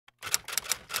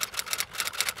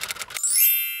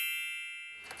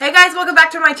guys, welcome back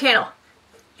to my channel.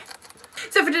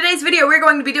 So for today's video, we're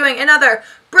going to be doing another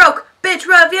broke bitch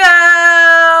review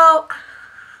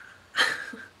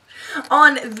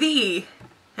on the,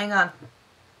 hang on,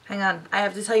 I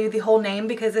have to tell you the whole name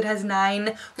because it has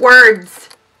 9 words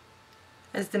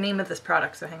as the name of this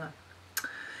product, so hang on.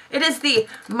 It is the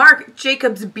Marc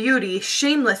Jacobs Beauty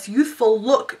Shameless Youthful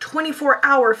Look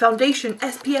 24-Hour Foundation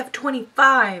SPF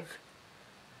 25.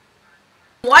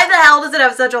 Why the hell does it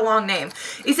have such a long name?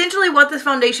 Essentially what this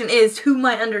foundation is, to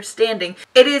my understanding,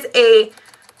 it is a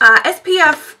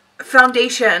SPF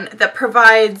foundation that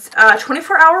provides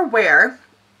 24-hour wear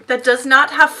that does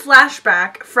not have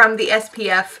flashback from the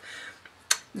SPF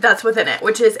that's within it,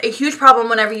 which is a huge problem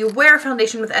whenever you wear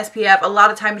foundation with SPF. A lot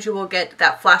of times you will get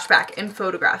that flashback in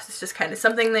photographs. It's just kind of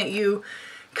something that you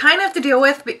kind of have to deal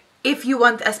with if you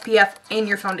want the SPF in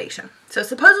your foundation. So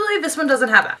supposedly this one doesn't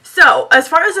have that. So as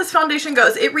far as this foundation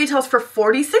goes, it retails for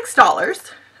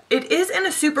 $46. It is in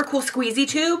a super cool squeezy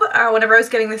tube. Whenever I was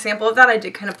getting the sample of that, I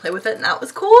did kind of play with it and that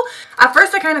was cool. At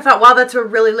first I kind of thought, wow, that's a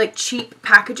really like cheap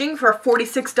packaging for a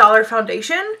 $46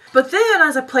 foundation. But then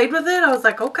as I played with it, I was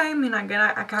like, okay, I mean, I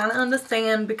kind of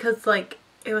understand because like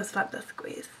it was fun to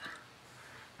squeeze.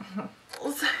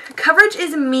 Coverage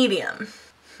is medium.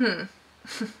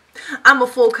 I'm a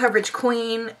full coverage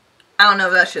queen. I don't know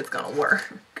if that shit's gonna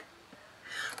work.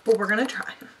 But we're gonna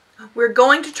try. We're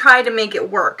going to try to make it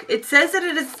work. It says that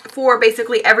it is for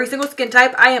basically every single skin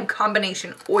type. I am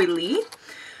combination oily.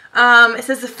 It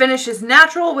says the finish is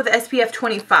natural with SPF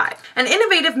 25. An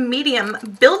innovative medium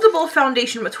buildable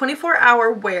foundation with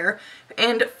 24-hour wear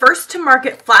and first to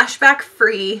market flashback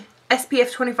free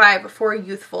SPF 25 for a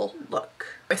youthful look.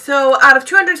 So out of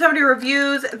 270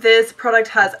 reviews, this product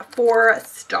has 4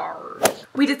 stars.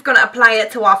 We're just gonna apply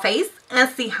it to our face and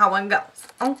see how it goes.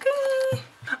 Okay.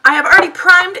 I have already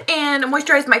primed and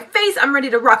moisturized my face. I'm ready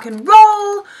to rock and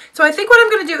roll. So I think what I'm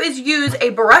going to do is use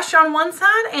a brush on one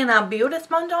side and a beauty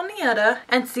sponge on the other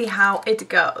and see how it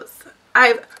goes.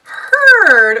 I've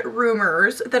heard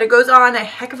rumors that it goes on a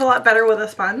heck of a lot better with a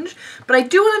sponge, but I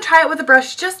do want to try it with a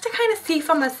brush just to kind of see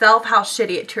for myself how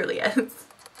shitty it truly is.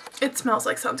 It smells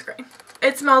like sunscreen.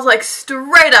 It smells like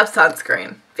straight up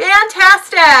sunscreen.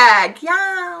 Fantastic!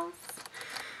 Yes!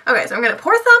 Okay, so I'm going to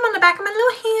pour some on the back of my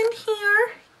little hand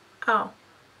here. Oh,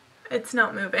 it's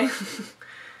not moving.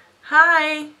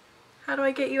 Hi, how do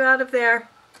I get you out of there?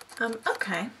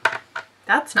 Okay,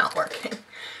 that's not working.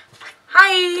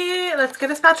 Hi, let's get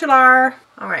a spatula.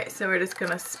 All right, so we're just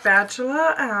gonna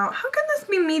spatula out. How can this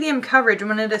be medium coverage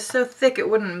when it is so thick it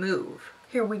wouldn't move?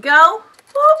 Here we go.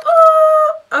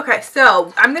 Okay,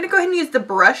 so I'm gonna go ahead and use the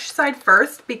brush side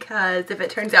first because if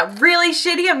it turns out really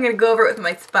shitty, I'm gonna go over it with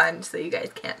my sponge so you guys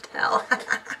can't tell.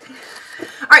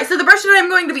 Alright, so the brush that I'm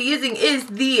going to be using is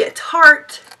the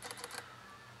Tarte.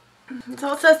 It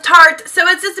all says Tarte, so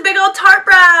it's just a big old Tarte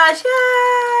brush.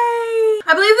 Yay!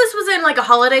 I believe this was in like a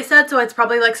holiday set, so it's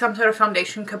probably like some sort of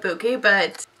foundation kabuki,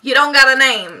 but you don't got a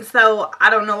name, so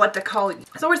I don't know what to call you.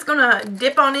 So we're just gonna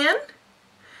dip on in. Bing,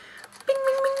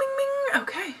 bing, bing, bing, bing.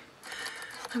 Okay.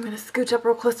 I'm gonna scooch up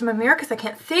real close to my mirror because I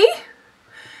can't see.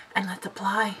 And let's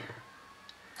apply.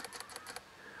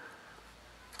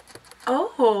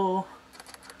 Oh.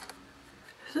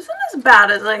 This isn't as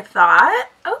bad as I thought.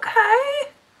 Okay.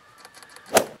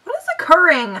 What is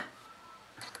occurring?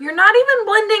 You're not even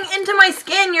blending into my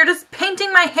skin. You're just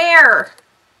painting my hair.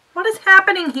 What is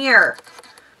happening here?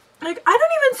 Like, I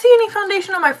don't even see any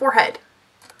foundation on my forehead.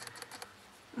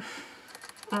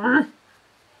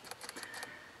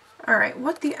 Alright,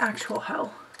 what the actual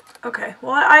hell? Okay,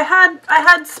 well I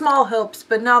had small hopes,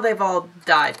 but now they've all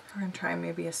died. We're gonna try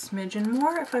maybe a smidgen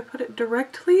more if I put it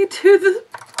directly to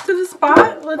the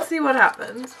spot. Let's see what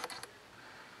happens.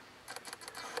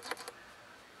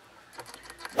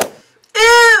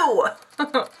 Ew!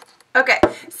 Okay,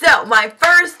 so my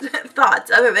first thoughts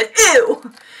other than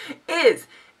ew is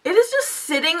it is just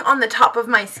sitting on the top of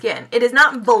my skin. It is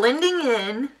not blending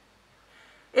in.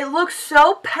 It looks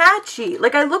so patchy.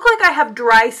 Like I look like I have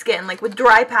dry skin, like with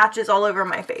dry patches all over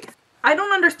my face. I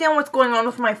don't understand what's going on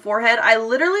with my forehead. I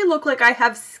literally look like I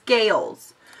have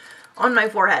scales on my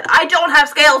forehead. I don't have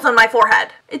scales on my forehead.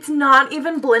 It's not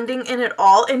even blending in at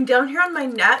all. And down here on my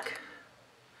neck,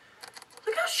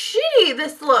 look how shitty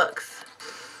this looks.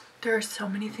 There are so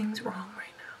many things wrong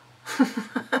right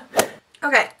now.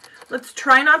 Okay. Let's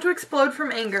try not to explode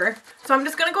from anger. So I'm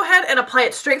just going to go ahead and apply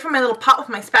it straight from my little pot with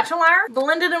my spatula.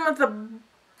 Blend it in with the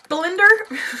blender.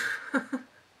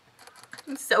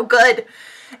 It's so good.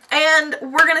 And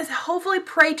we're going to hopefully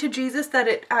pray to Jesus that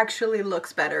it actually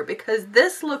looks better because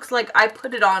this looks like I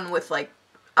put it on with like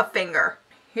a finger.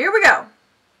 Here we go.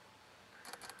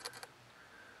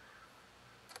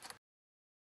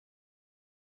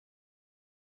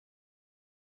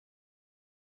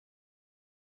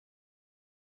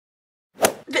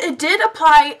 did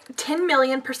apply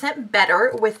 10,000,000%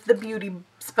 better with the Beauty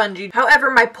Spongy. However,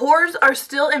 my pores are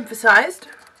still emphasized.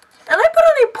 And I put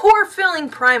on a pore filling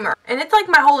primer. And it's like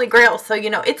my holy grail, so you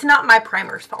know, it's not my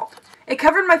primer's fault. It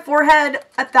covered my forehead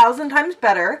 1,000 times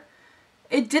better.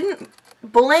 It didn't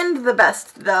blend the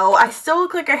best though. I still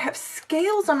look like I have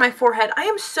scales on my forehead. I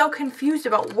am so confused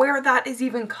about where that is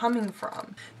even coming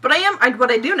from. But what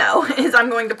I do know is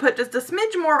I'm going to put just a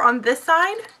smidge more on this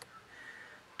side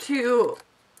to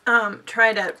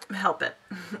try to help it.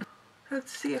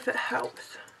 Let's see if it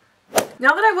helps.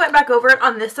 Now that I went back over it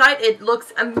on this side, it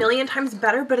looks 1,000,000 times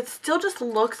better, but it still just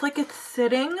looks like it's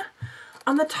sitting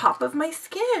on the top of my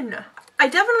skin. I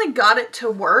definitely got it to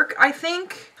work, I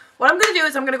think. What I'm going to do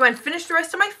is I'm going to go ahead and finish the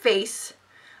rest of my face.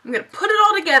 I'm going to put it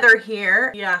all together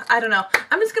here. Yeah, I don't know.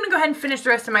 I'm just going to go ahead and finish the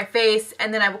rest of my face,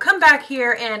 and then I will come back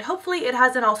here, and hopefully it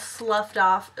hasn't all sloughed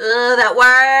off. Ugh, that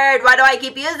word! Why do I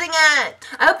keep using it?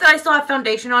 I hope that I still have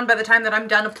foundation on by the time that I'm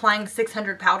done applying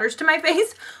 600 powders to my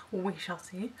face. We shall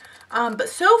see. But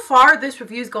so far, this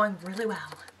review is going really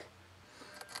well.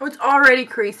 Oh, it's already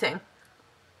creasing.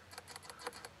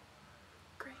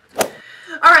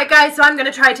 Alright guys, so I'm going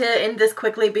to try to end this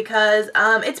quickly because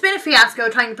it's been a fiasco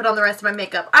trying to put on the rest of my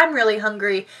makeup. I'm really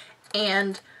hungry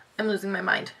and I'm losing my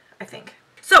mind, I think.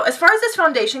 So as far as this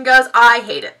foundation goes, I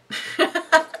hate it.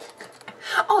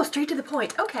 Oh, straight to the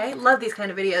point. Okay, love these kind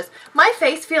of videos. My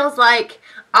face feels like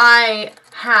I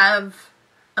have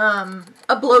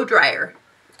a blow dryer.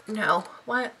 No,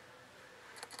 what?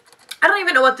 I don't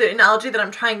even know what the analogy that I'm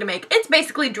trying to make. It's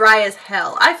basically dry as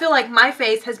hell. I feel like my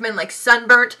face has been like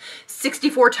sunburnt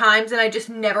 64 times and I just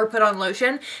never put on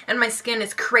lotion. And my skin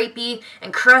is crepey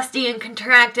and crusty and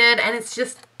contracted and it's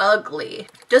just ugly.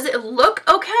 Does it look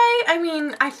okay? I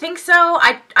mean, I think so.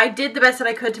 I did the best that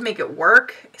I could to make it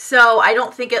work. So I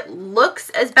don't think it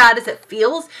looks as bad as it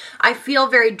feels. I feel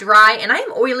very dry and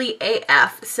I'm oily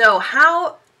AF. So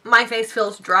how my face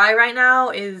feels dry right now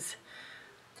is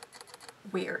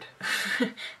weird.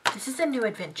 This is a new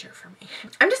adventure for me.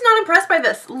 I'm just not impressed by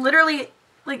this. Literally,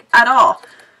 like, at all.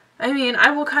 I mean,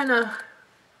 I will kind of...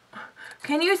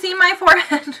 Can you see my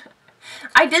forehead?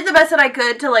 I did the best that I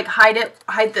could to, like, hide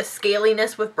the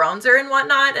scaliness with bronzer and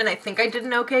whatnot, and I think I did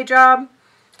an okay job.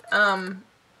 I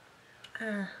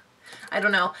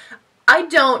don't know. I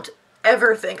don't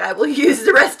ever think I will use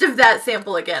the rest of that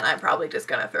sample again. I'm probably just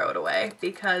gonna throw it away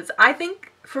because I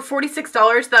think for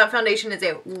 $46, that foundation is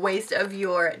a waste of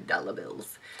your dollar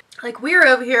bills. Like, we're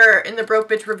over here in the broke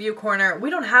bitch review corner. We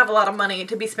don't have a lot of money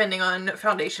to be spending on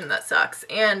foundation that sucks.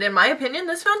 And in my opinion,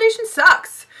 this foundation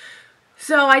sucks.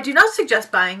 So I do not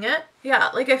suggest buying it. Yeah,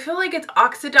 like, I feel like it's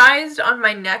oxidized on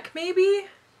my neck, maybe.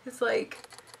 It's like,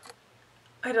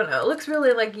 I don't know. It looks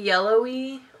really, like,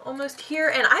 yellowy almost here.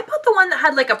 And I bought the one that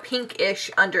had, like, a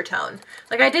pinkish undertone.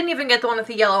 Like, I didn't even get the one with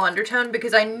the yellow undertone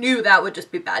because I knew that would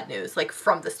just be bad news, like,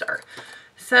 from the start.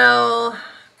 So,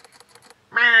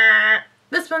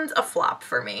 this one's a flop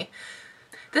for me.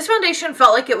 This foundation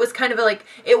felt like it was kind of like,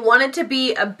 it wanted to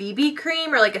be a BB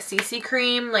cream or like a CC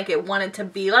cream. Like, it wanted to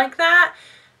be like that.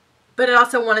 But it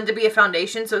also wanted to be a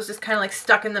foundation, so it was just kind of like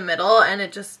stuck in the middle, and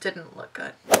it just didn't look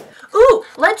good. Ooh,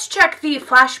 let's check the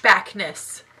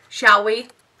flashbackness, shall we?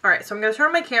 Alright, so I'm going to turn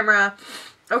on my camera.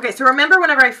 Okay, so remember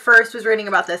whenever I first was reading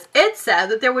about this, it said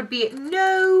that there would be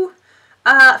no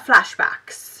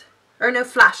flashbacks, or no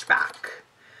flashback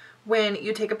when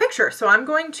you take a picture. So I'm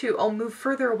going to, I'll move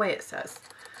further away, it says.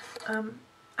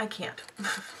 I can't.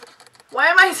 Why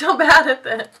am I so bad at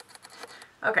this?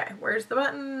 Okay, where's the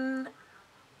button?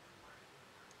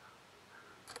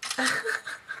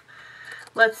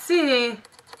 Let's see.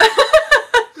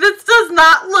 This does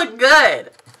not look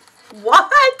good.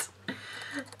 What?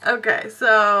 Okay,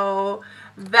 so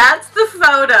that's the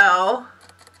photo.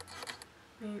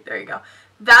 There you go.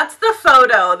 That's the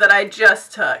photo that I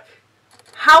just took.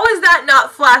 How is that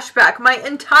not flashback? My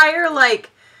entire, like,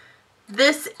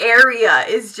 this area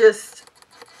is just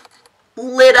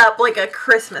lit up like a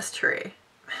Christmas tree.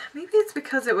 Maybe it's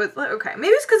because it was, okay,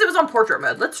 maybe it's because it was on portrait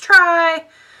mode. Let's try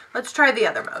the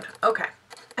other mode. Okay.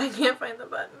 I can't find the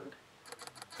button.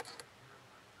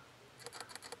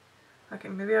 Okay,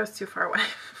 maybe I was too far away.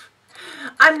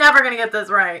 I'm never going to get this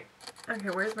right. Okay,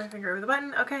 where's my finger over the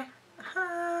button? Okay.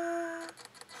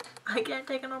 I can't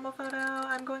take a normal photo.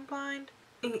 I'm going blind.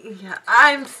 Yeah,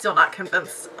 I'm still not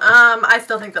convinced. I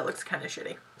still think that looks kind of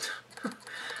shitty.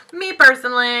 Me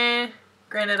personally.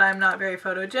 Granted, I'm not very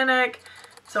photogenic,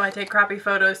 so I take crappy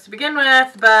photos to begin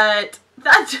with, but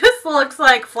that just looks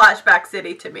like Flashback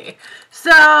City to me.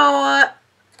 So,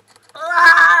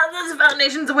 this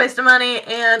foundation's a waste of money,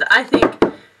 and I think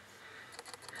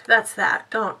that's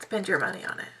that. Don't spend your money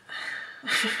on it.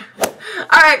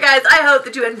 Alright guys, I hope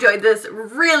that you enjoyed this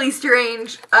really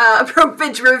strange Broke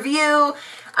Bitch review.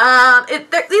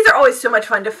 These are always so much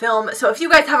fun to film, so if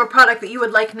you guys have a product that you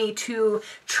would like me to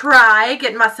try,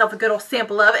 get myself a good old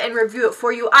sample of, and review it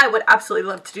for you, I would absolutely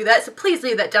love to do that, so please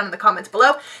leave that down in the comments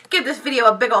below. Give this video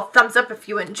a big old thumbs up if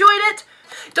you enjoyed it.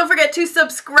 Don't forget to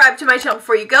subscribe to my channel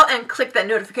before you go and click that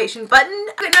notification button.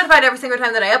 Get notified every single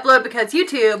time that I upload because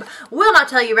YouTube will not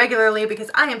tell you regularly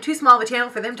because I am too small of a channel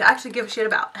for them to actually give a shit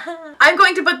about. I'm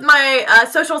going to put my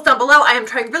socials down below. I am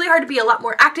trying really hard to be a lot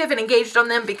more active and engaged on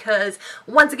them because,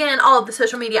 once again, all of the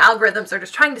social media algorithms are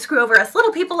just trying to screw over us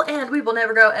little people and we will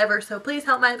never grow ever. So please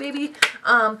help my baby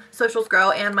socials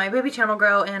grow and my baby channel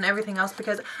grow and everything else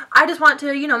because I just want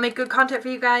to, you know, make good content for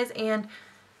you guys and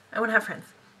I want to have friends.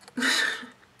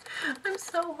 I'm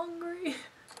so hungry.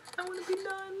 I want to be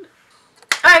done.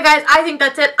 Alright guys, I think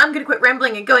that's it. I'm going to quit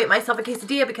rambling and go eat myself a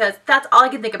quesadilla because that's all I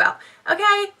can think about.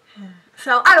 Okay?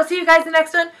 So I will see you guys in the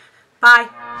next one. Bye.